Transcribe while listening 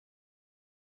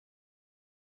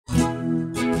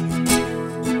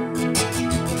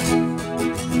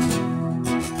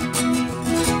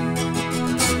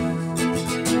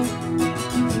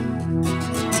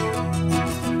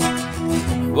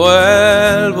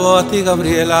Vuelvo a ti,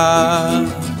 Gabriela,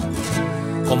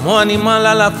 como animal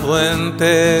a la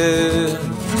fuente,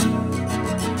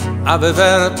 a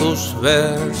beber tus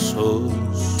versos,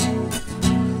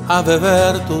 a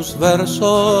beber tus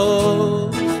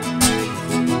versos.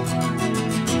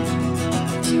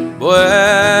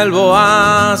 Vuelvo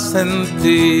a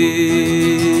sentir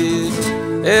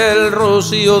el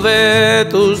rocío de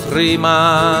tus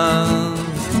rimas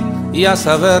y a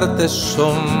saberte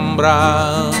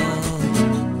sombra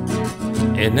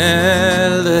en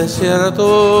el desierto.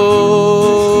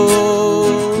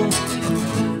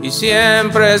 Y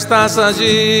siempre estás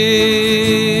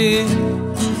allí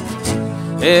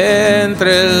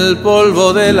entre el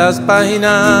polvo de las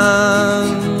páginas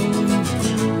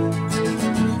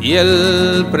y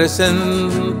el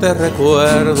presente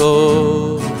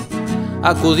recuerdo,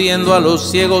 acudiendo a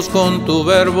los ciegos con tu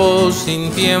verbo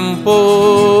sin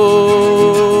tiempo.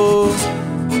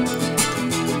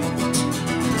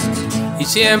 Y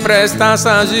siempre estás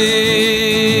allí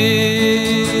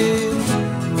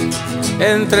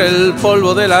entre el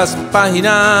polvo de las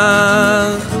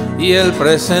páginas y el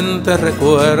presente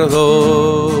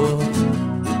recuerdo,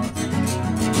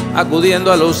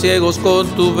 acudiendo a los ciegos con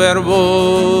tu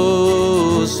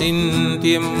verbo sin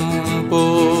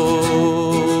tiempo.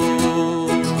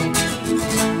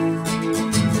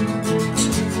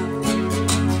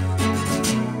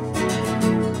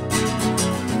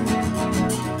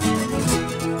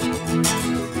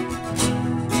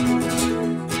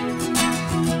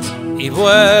 Y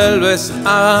vuelves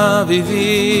a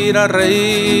vivir, a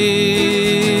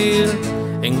reír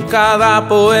en cada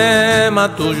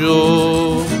poema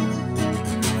tuyo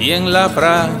y en la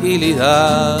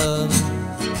fragilidad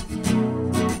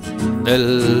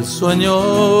del sueño.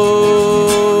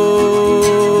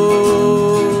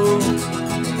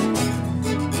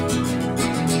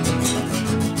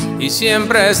 Y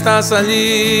siempre estás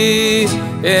allí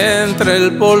entre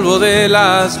el polvo de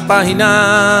las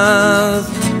páginas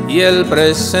y el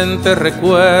presente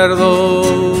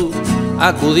recuerdo,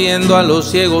 acudiendo a los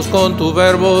ciegos con tu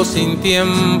verbo sin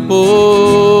tiempo.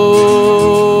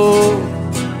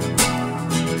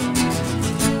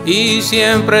 Y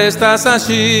siempre estás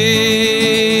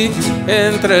allí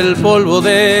entre el polvo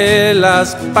de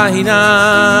las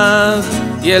páginas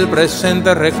y el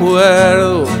presente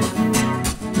recuerdo,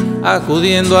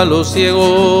 acudiendo a los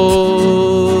ciegos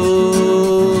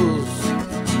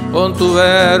con tu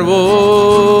verbo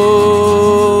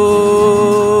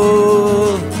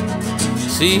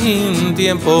sin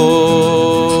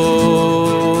tiempo.